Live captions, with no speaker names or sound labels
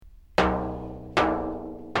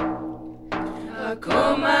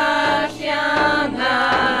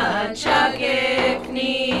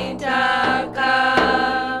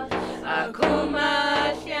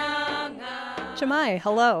Shemai,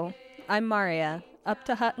 hello. I'm Maria,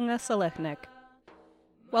 Uptahatna Selechnik.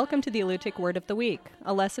 Welcome to the Alutiiq Word of the Week,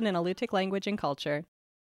 a lesson in Alutiiq language and culture.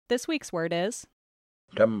 This week's word is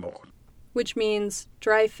Tammoq, which means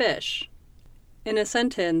dry fish. In a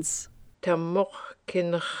sentence, Tammoq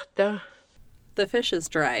kinchta. The fish is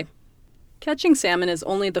dry. Catching salmon is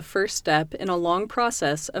only the first step in a long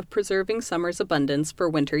process of preserving summer's abundance for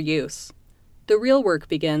winter use. The real work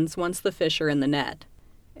begins once the fish are in the net.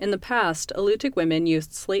 In the past, Alutiiq women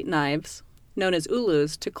used slate knives, known as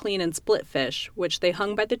ulus, to clean and split fish, which they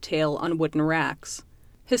hung by the tail on wooden racks.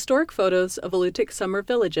 Historic photos of Alutiiq summer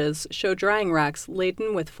villages show drying racks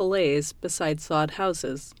laden with fillets beside sod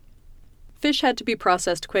houses. Fish had to be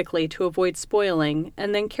processed quickly to avoid spoiling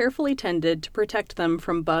and then carefully tended to protect them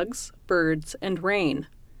from bugs, birds, and rain.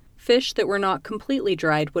 Fish that were not completely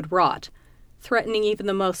dried would rot, threatening even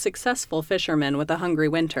the most successful fishermen with a hungry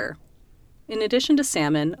winter. In addition to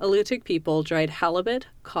salmon, Alutiiq people dried halibut,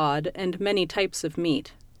 cod, and many types of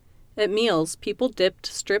meat. At meals, people dipped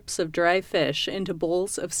strips of dry fish into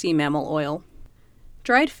bowls of sea mammal oil.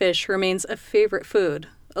 Dried fish remains a favorite food.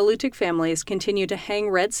 Alutiiq families continue to hang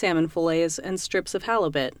red salmon fillets and strips of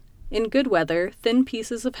halibut. In good weather, thin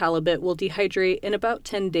pieces of halibut will dehydrate in about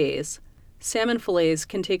 10 days. Salmon fillets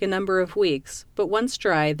can take a number of weeks, but once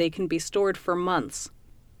dry, they can be stored for months.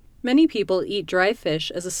 Many people eat dry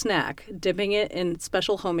fish as a snack, dipping it in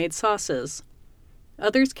special homemade sauces.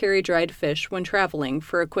 Others carry dried fish when traveling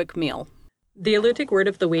for a quick meal. The Alutiiq Word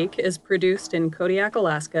of the Week is produced in Kodiak,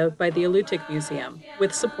 Alaska by the Alutiiq Museum,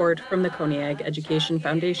 with support from the Koniag Education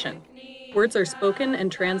Foundation. Words are spoken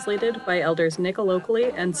and translated by elders Nicola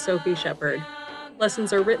Oakley and Sophie Shepard.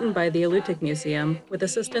 Lessons are written by the Alutiiq Museum, with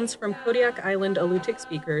assistance from Kodiak Island Alutiiq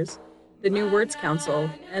speakers, the New Words Council,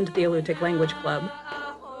 and the Alutiiq Language Club.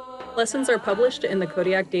 Lessons are published in the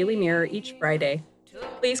Kodiak Daily Mirror each Friday.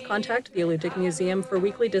 Please contact the Alutiiq Museum for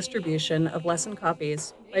weekly distribution of lesson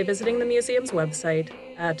copies by visiting the museum's website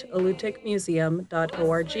at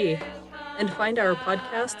alutiiqmuseum.org and find our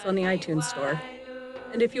podcasts on the iTunes Store.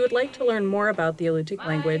 And if you would like to learn more about the Alutiiq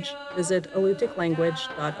language, visit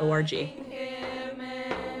alutiiqlanguage.org.